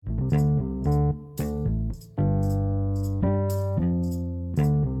Hello,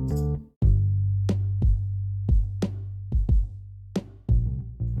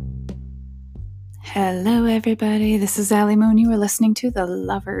 everybody. This is Allie Moon. You are listening to The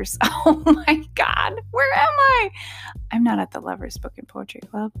Lovers. Oh my God, where am I? I'm not at the Lovers Book and Poetry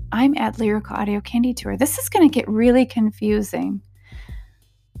Club. I'm at Lyrical Audio Candy Tour. This is going to get really confusing.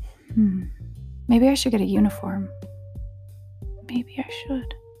 Maybe I should get a uniform. Maybe I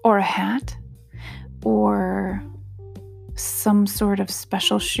should. Or a hat. Or some sort of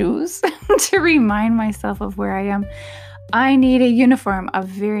special shoes to remind myself of where I am. I need a uniform, a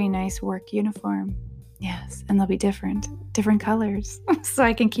very nice work uniform. Yes, and they'll be different colors, so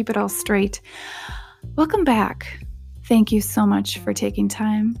I can keep it all straight. Welcome back. Thank you so much for taking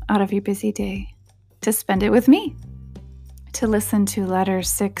time out of your busy day to spend it with me, to listen to letters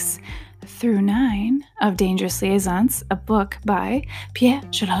 6 through 9 of Dangerous Liaisons, a book by Pierre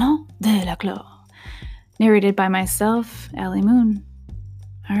Chalalant de la Clos, narrated by myself, Allie Moon.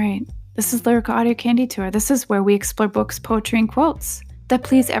 All right. This is Lyrical Audio Candy Tour. This is where we explore books, poetry, and quotes that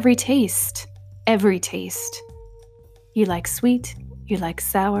please every taste. Every taste. You like sweet, you like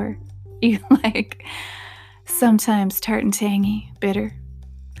sour, you like sometimes tart and tangy, bitter.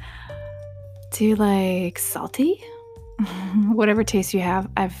 Do you like salty? Whatever taste you have,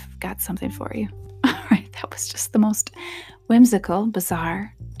 I've got something for you. All right, that was just the most whimsical,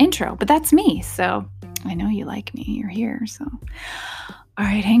 bizarre intro, but that's me, so I know you like me. You're here, so... All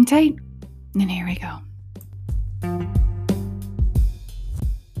right, hang tight, and here we go.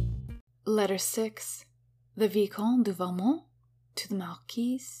 Letter 6, the Vicomte de Valmont to the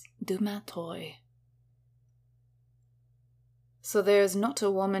Marquise de Merteuil. So there is not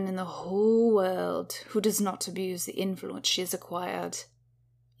a woman in the whole world who does not abuse the influence she has acquired.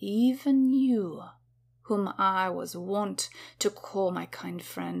 Even you, whom I was wont to call my kind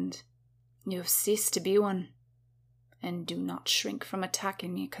friend, you have ceased to be one. And do not shrink from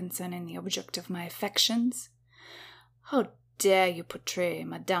attacking me concerning the object of my affections. How dare you portray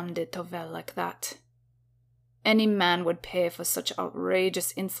Madame de Tourvel like that? Any man would pay for such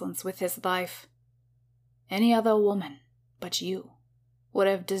outrageous insolence with his life. Any other woman but you would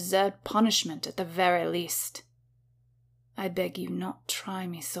have deserved punishment at the very least. I beg you not try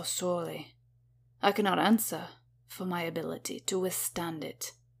me so sorely. I cannot answer for my ability to withstand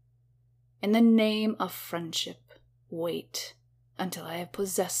it. In the name of friendship, wait until I have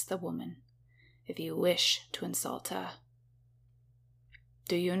possessed the woman, if you wish to insult her.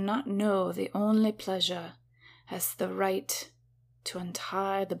 Do you not know the only pleasure has the right to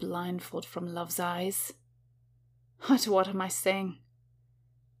untie the blindfold from love's eyes? But what am I saying?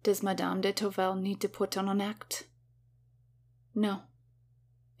 Does Madame de Tourvel need to put on an act? No.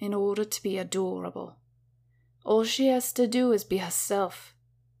 In order to be adorable, all she has to do is be herself.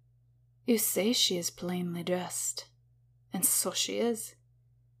 You say she is plainly dressed. And so she is.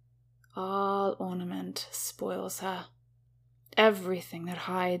 All ornament spoils her. Everything that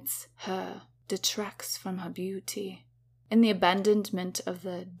hides her detracts from her beauty. In the abandonment of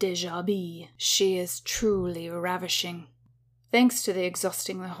the déshabillé, she is truly ravishing. Thanks to the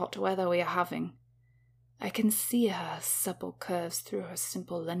exhaustingly hot weather we are having, I can see her supple curves through her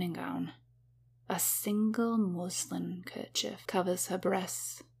simple linen gown. A single muslin kerchief covers her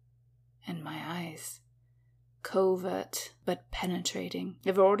breasts, and my eyes, covert but penetrating,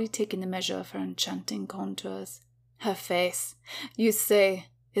 have already taken the measure of her enchanting contours. Her face, you say,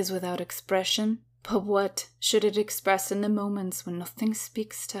 is without expression, but what should it express in the moments when nothing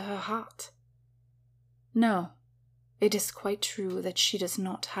speaks to her heart? No, it is quite true that she does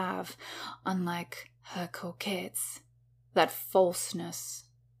not have, unlike her coquettes, that falseness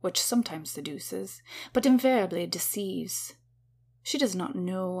which sometimes seduces, but invariably deceives. She does not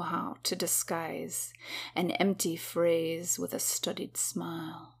know how to disguise an empty phrase with a studied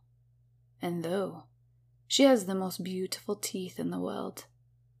smile. And though she has the most beautiful teeth in the world,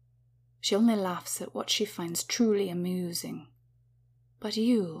 she only laughs at what she finds truly amusing. But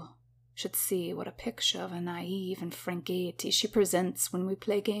you should see what a picture of a naive and frank gaiety she presents when we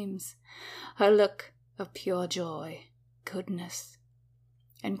play games. Her look of pure joy, goodness,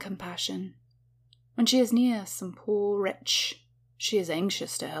 and compassion. When she is near some poor wretch, she is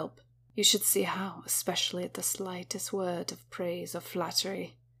anxious to help. You should see how, especially at the slightest word of praise or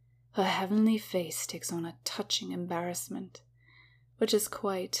flattery, her heavenly face takes on a touching embarrassment, which is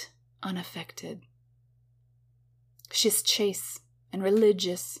quite unaffected. She is chaste and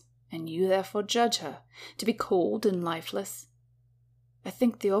religious, and you therefore judge her to be cold and lifeless. I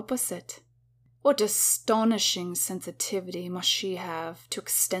think the opposite. What astonishing sensitivity must she have to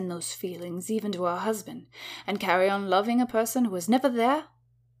extend those feelings even to her husband, and carry on loving a person who is never there?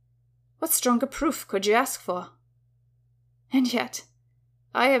 What stronger proof could you ask for? And yet,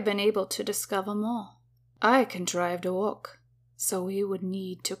 I have been able to discover more. I contrived a walk, so we would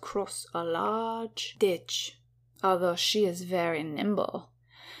need to cross a large ditch. Although she is very nimble,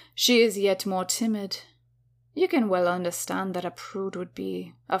 she is yet more timid. You can well understand that a prude would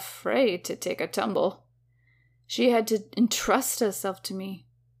be afraid to take a tumble. She had to entrust herself to me.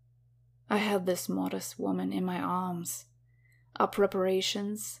 I held this modest woman in my arms. Our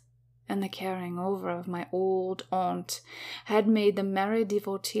preparations and the carrying over of my old aunt had made the merry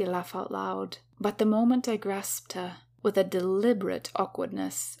devotee laugh out loud. But the moment I grasped her, with a deliberate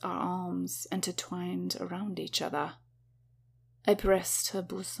awkwardness, our arms intertwined around each other, I pressed her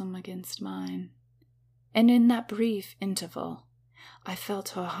bosom against mine, and in that brief interval, I felt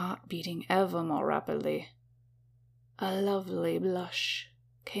her heart beating ever more rapidly. A lovely blush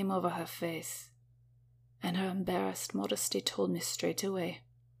came over her face, and her embarrassed modesty told me straight away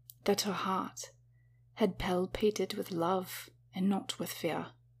that her heart had palpitated with love and not with fear.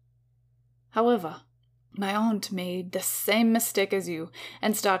 However, my aunt made the same mistake as you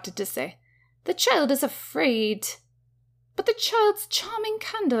and started to say, "The child is afraid." But the child's charming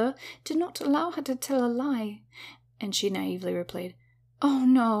candor did not allow her to tell a lie, and she naively replied, "Oh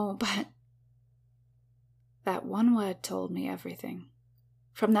no, but—" That one word told me everything.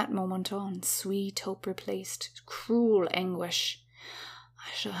 From that moment on, sweet hope replaced cruel anguish.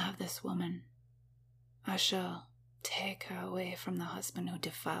 I shall have this woman. I shall take her away from the husband who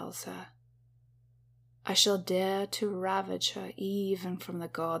defiles her. I shall dare to ravage her even from the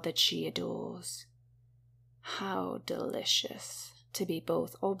God that she adores. How delicious to be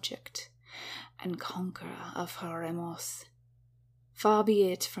both object and conqueror of her remorse. Far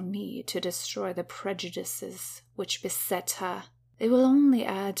be it from me to destroy the prejudices which beset her. They will only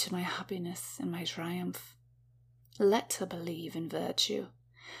add to my happiness and my triumph. Let her believe in virtue,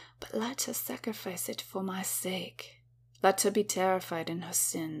 but let her sacrifice it for my sake. Let her be terrified in her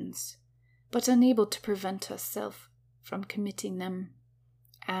sins, but unable to prevent herself from committing them,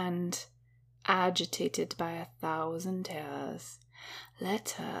 and, agitated by 1,000 terrors,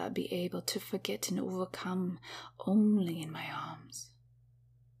 let her be able to forget and overcome only in my arms.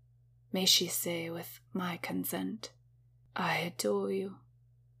 May she say with my consent, "I adore you."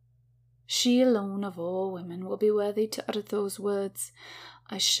 She alone of all women will be worthy to utter those words.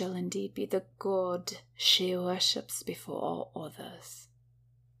 I shall indeed be the God she worships before all others.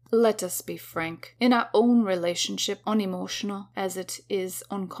 Let us be frank. In our own relationship, unemotional as it is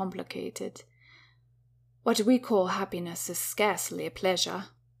uncomplicated, what we call happiness is scarcely a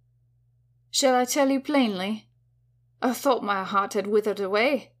pleasure. Shall I tell you plainly? I thought my heart had withered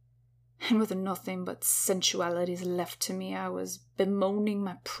away, and with nothing but sensualities left to me, I was bemoaning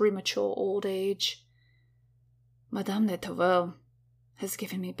my premature old age. Madame de Tourvel has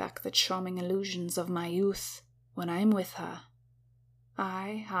given me back the charming illusions of my youth. When I am with her,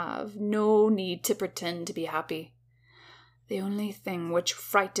 I have no need to pretend to be happy. The only thing which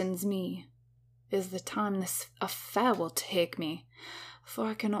frightens me is the time this affair will take me, for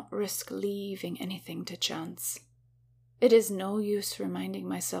I cannot risk leaving anything to chance. It is no use reminding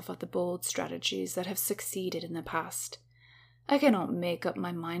myself of the bold strategies that have succeeded in the past. I cannot make up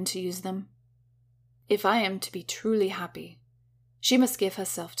my mind to use them. If I am to be truly happy, she must give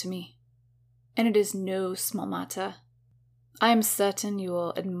herself to me, and it is no small matter. I am certain you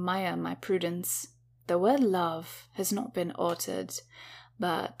will admire my prudence. The word love has not been altered,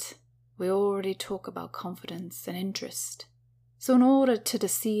 but we already talk about confidence and interest. So in order to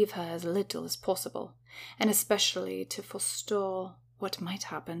deceive her as little as possible, and especially to forestall what might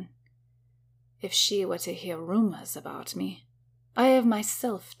happen, if she were to hear rumors about me, I have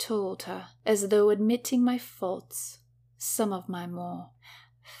myself told her, as though admitting my faults, some of my more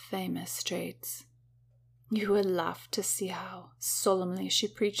famous traits. You would laugh to see how solemnly she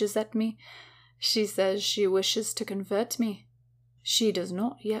preaches at me. She says she wishes to convert me. She does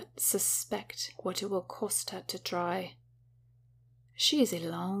not yet suspect what it will cost her to try. She is a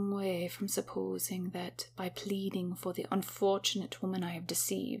long way from supposing that by pleading for the unfortunate woman I have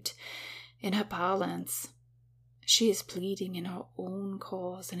deceived, in her parlance, she is pleading in her own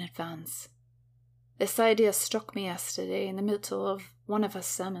cause in advance. This idea struck me yesterday in the middle of one of her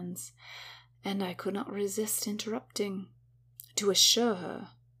sermons, and I could not resist interrupting, to assure her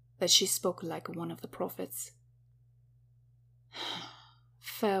that she spoke like one of the prophets.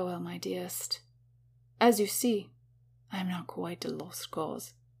 Farewell, my dearest. As you see, I am not quite a lost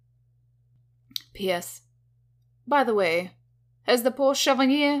cause. P.S. By the way, has the poor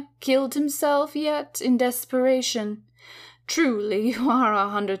Chevalier killed himself yet in desperation? Truly, you are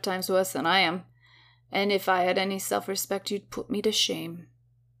 100 times worse than I am, and if I had any self-respect, you'd put me to shame.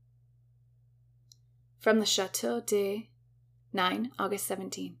 From the Château de 9 August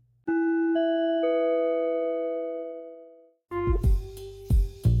 17.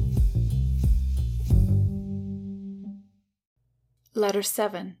 Letter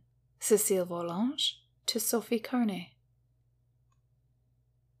 7. Cécile Volanges to Sophie Carnet.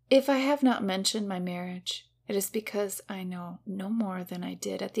 If I have not mentioned my marriage, it is because I know no more than I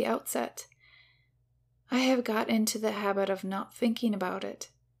did at the outset. I have got into the habit of not thinking about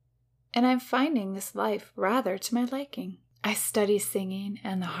it, and I'm finding this life rather to my liking. I study singing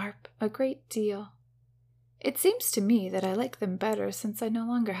and the harp a great deal. It seems to me that I like them better since I no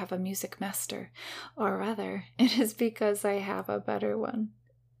longer have a music master, or rather, it is because I have a better one.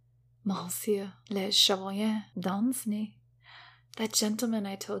 Monsieur le Chevalier d'Anceny, that gentleman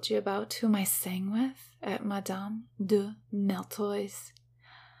I told you about whom I sang with at Madame de Merteuil's,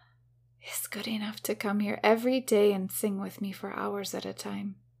 is good enough to come here every day and sing with me for hours at a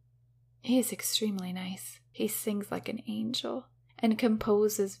time. He is extremely nice. He sings like an angel and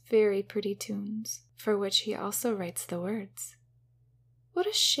composes very pretty tunes, for which he also writes the words. What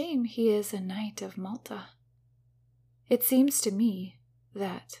a shame he is a Knight of Malta. It seems to me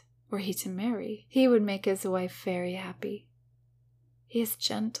that, were he to marry, he would make his wife very happy. He is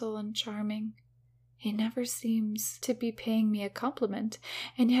gentle and charming. He never seems to be paying me a compliment,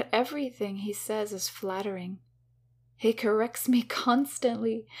 and yet everything he says is flattering. He corrects me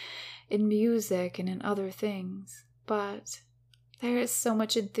constantly in music and in other things, but there is so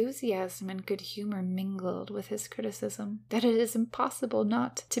much enthusiasm and good humor mingled with his criticism that it is impossible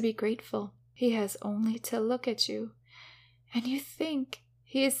not to be grateful. He has only to look at you, and you think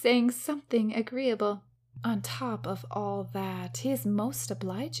he is saying something agreeable. On top of all that, he is most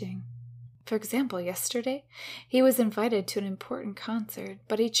obliging. For example, yesterday, he was invited to an important concert,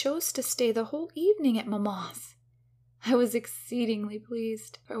 but he chose to stay the whole evening at Mamma's. I was exceedingly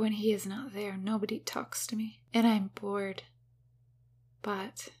pleased, for when he is not there, nobody talks to me, and I am bored.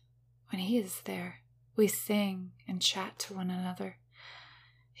 But when he is there, we sing and chat to one another.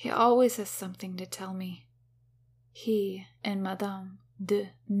 He always has something to tell me. He and Madame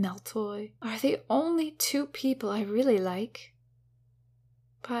de Merteuil are the only two people I really like.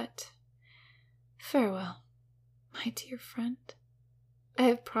 But farewell, my dear friend. I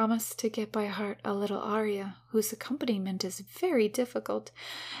have promised to get by heart a little aria whose accompaniment is very difficult,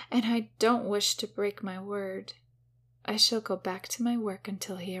 and I don't wish to break my word. I shall go back to my work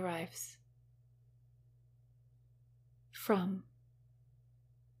until he arrives. From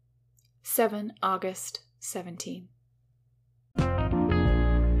 7 August 17.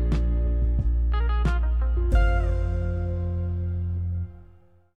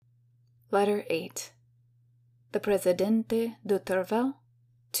 Letter 8. The Presidente de Tervel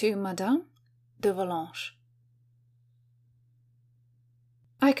to Madame de Volanges.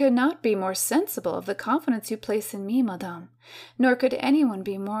 I could not be more sensible of the confidence you place in me, Madame, nor could anyone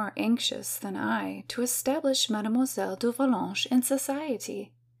be more anxious than I to establish Mademoiselle de Volanges in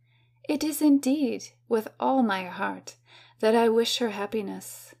society. It is indeed with all my heart that I wish her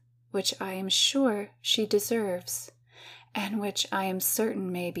happiness, which I am sure she deserves, and which I am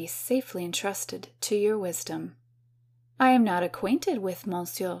certain may be safely entrusted to your wisdom. I am not acquainted with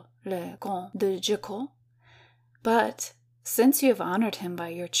Monsieur le Comte de Jacot, but since you have honored him by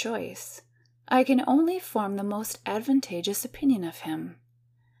your choice, I can only form the most advantageous opinion of him.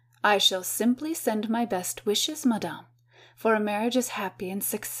 I shall simply send my best wishes, Madame, for a marriage as happy and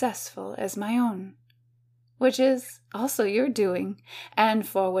successful as my own, which is also your doing, and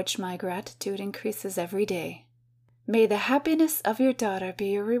for which my gratitude increases every day. May the happiness of your daughter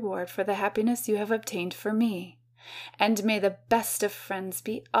be your reward for the happiness you have obtained for me, and may the best of friends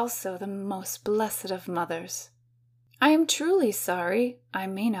be also the most blessed of mothers. I am truly sorry I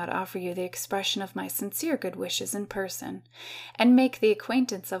may not offer you the expression of my sincere good wishes in person, and make the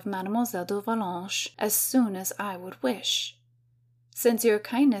acquaintance of Mademoiselle de Volanges as soon as I would wish. Since your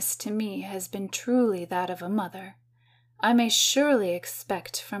kindness to me has been truly that of a mother, I may surely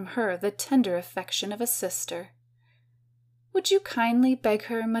expect from her the tender affection of a sister. Would you kindly beg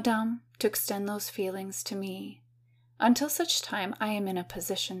her, Madame, to extend those feelings to me, until such time I am in a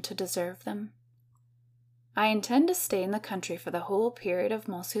position to deserve them? I intend to stay in the country for the whole period of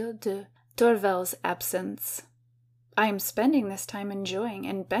Monsieur de Tervel's absence. I am spending this time enjoying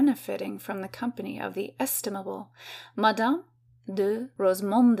and benefiting from the company of the estimable Madame de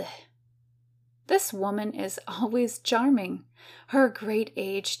Rosemonde. This woman is always charming. Her great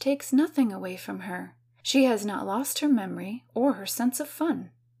age takes nothing away from her. She has not lost her memory or her sense of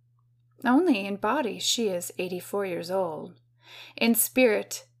fun. Only in body she is 84 years old. In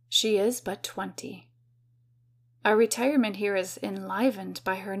spirit she is but 20. Our retirement here is enlivened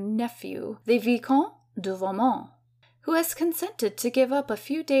by her nephew, the Vicomte de Vaumont, who has consented to give up a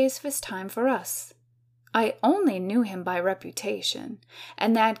few days of his time for us. I only knew him by reputation,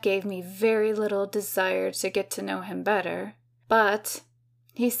 and that gave me very little desire to get to know him better, but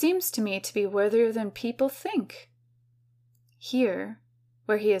he seems to me to be worthier than people think. Here,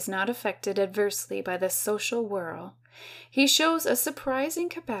 where he is not affected adversely by the social whirl, he shows a surprising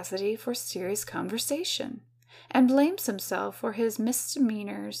capacity for serious conversation, and blames himself for his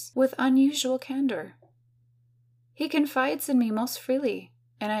misdemeanors with unusual candor. He confides in me most freely,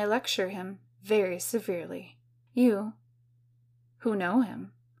 and I lecture him very severely. You, who know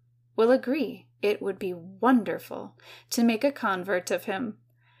him, will agree it would be wonderful to make a convert of him,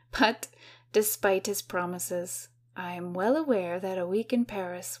 but, despite his promises, I am well aware that a week in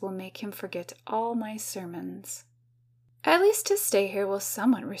Paris will make him forget all my sermons. At least his stay here will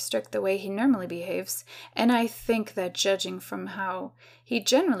somewhat restrict the way he normally behaves, and I think that judging from how he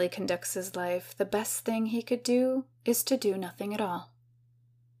generally conducts his life, the best thing he could do is to do nothing at all.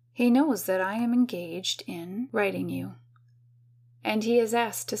 He knows that I am engaged in writing you, and he is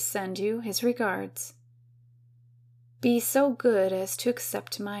asked to send you his regards. Be so good as to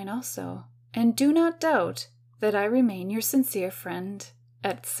accept mine also, and do not doubt that I remain your sincere friend,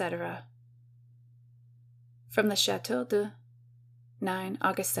 etc. From the Château de 9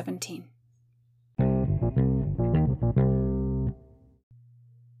 August 17.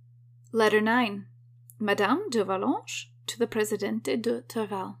 Letter 9. Madame de Valence to the Presidente de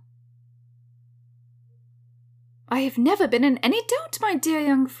Terval. I have never been in any doubt, my dear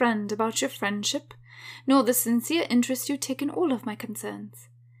young friend, about your friendship, nor the sincere interest you take in all of my concerns.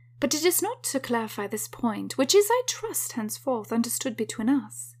 But it is not to clarify this point, which is, I trust, henceforth understood between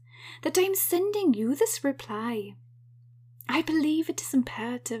us, that I am sending you this reply. I believe it is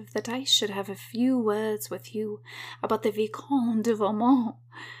imperative that I should have a few words with you about the Vicomte de Vaumont.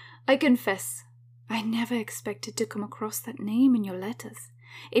 I confess, I never expected to come across that name in your letters.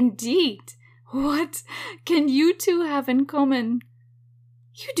 Indeed, what can you two have in common?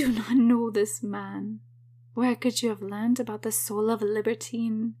 You do not know this man. Where could you have learned about the soul of a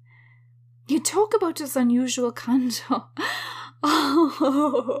libertine? You talk about his unusual candor.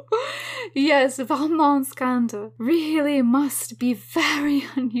 Oh, yes, Valmont's candor really must be very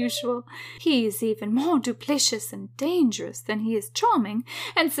unusual. He is even more duplicitous and dangerous than he is charming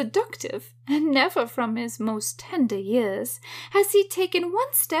and seductive, and never from his most tender years has he taken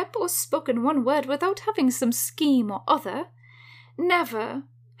one step or spoken one word without having some scheme or other. Never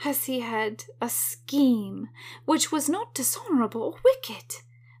has he had a scheme which was not dishonourable or wicked.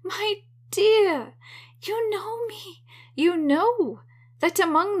 My dear, you know me. You know that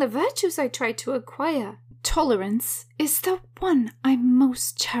among the virtues I try to acquire, tolerance is the one I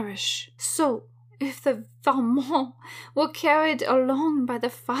most cherish. So, if the Valmont were carried along by the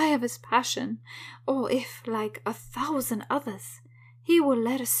fire of his passion, or if, like 1,000 others, he were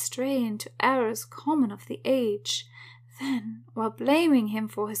led astray into errors common of the age, then, while blaming him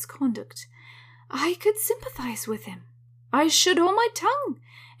for his conduct, I could sympathize with him. I should hold my tongue,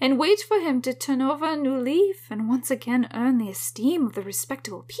 and wait for him to turn over a new leaf, and once again earn the esteem of the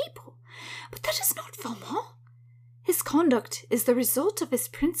respectable people. But that is not Valmont. His conduct is the result of his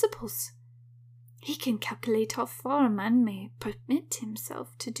principles. He can calculate how far a man may permit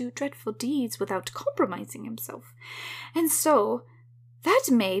himself to do dreadful deeds without compromising himself, and so that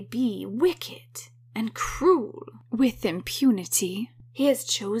may be wicked and cruel. With impunity, he has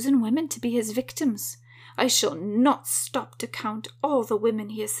chosen women to be his victims. I shall not stop to count all the women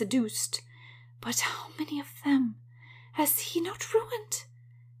he has seduced. But how many of them has he not ruined?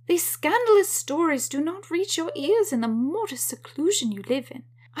 These scandalous stories do not reach your ears in the modest seclusion you live in.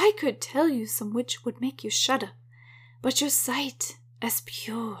 I could tell you some which would make you shudder, but your sight, as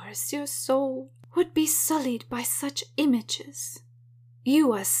pure as your soul, would be sullied by such images.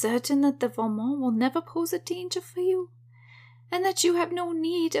 You are certain that the Valmont will never pose a danger for you, and that you have no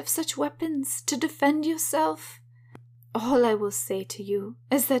need of such weapons to defend yourself. All I will say to you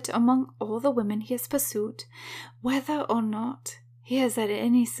is that among all the women he has pursued, whether or not he has had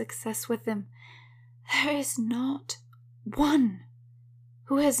any success with them, there is not one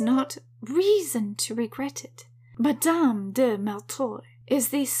who has not reason to regret it. Madame de Merteuil is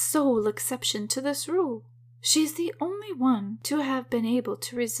the sole exception to this rule. She is the only one to have been able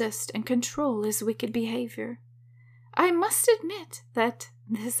to resist and control his wicked behavior. I must admit that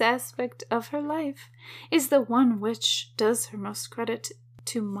this aspect of her life is the one which does her most credit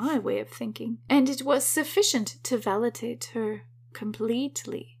to my way of thinking, and it was sufficient to validate her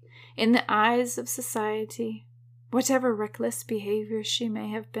completely in the eyes of society, whatever reckless behavior she may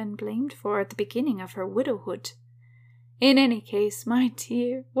have been blamed for at the beginning of her widowhood. In any case, my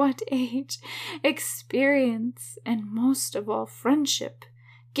dear, what age, experience, and most of all friendship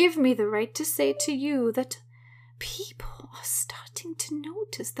give me the right to say to you that people are starting to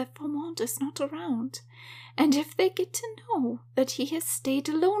notice that Vermont is not around, and if they get to know that he has stayed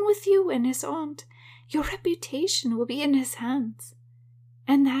alone with you and his aunt, your reputation will be in his hands,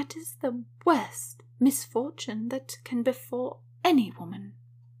 and that is the worst misfortune that can befall any woman.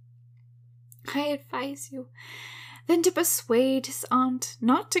 I advise you then to persuade his aunt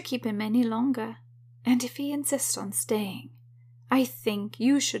not to keep him any longer, and if he insists on staying, I think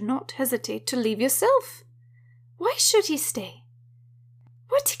you should not hesitate to leave yourself. Why should he stay?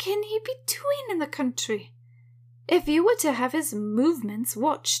 What can he be doing in the country? If you were to have his movements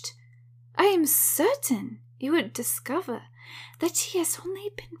watched, I am certain you would discover that he has only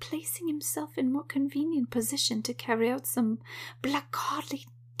been placing himself in more convenient position to carry out some blackguardly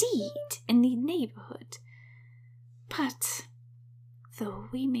deed in the neighborhood. But, though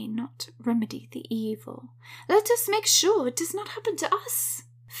we may not remedy the evil, let us make sure it does not happen to us.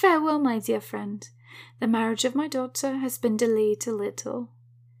 Farewell, my dear friend. The marriage of my daughter has been delayed a little.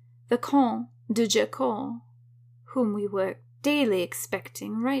 The Comte de Jacquot, whom we were daily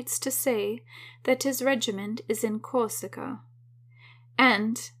expecting, writes to say that his regiment is in Corsica,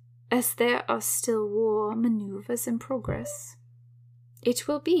 and as there are still war maneuvers in progress, it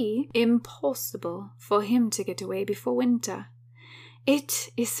will be impossible for him to get away before winter. It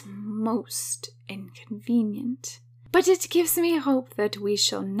is most inconvenient, but it gives me hope that we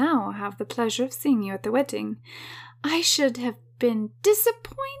shall now have the pleasure of seeing you at the wedding. I should have been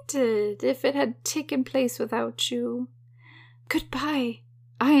disappointed if it had taken place without you. Goodbye.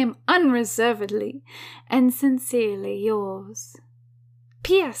 I am unreservedly and sincerely yours.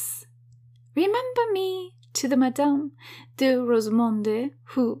 P.S. Remember me to the Madame de Rosemonde,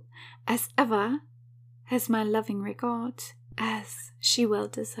 who, as ever, has my loving regard, as she well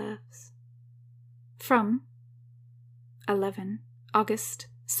deserves. From 11 August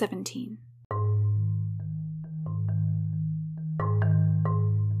 17.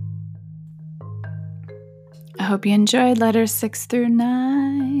 I hope you enjoyed letters 6 through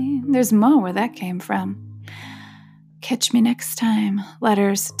 9. There's more where that came from. Catch me next time,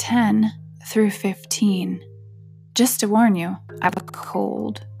 letters 10 through 15. Just to warn you, I have a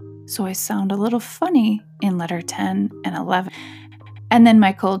cold, so I sound a little funny in letter 10 and 11. And then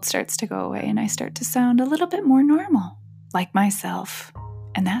my cold starts to go away and I start to sound a little bit more normal, like myself.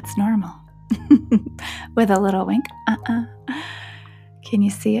 And that's normal. With a little wink. Can you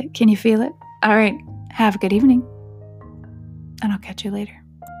see it? Can you feel it? All right. Have a good evening, and I'll catch you later.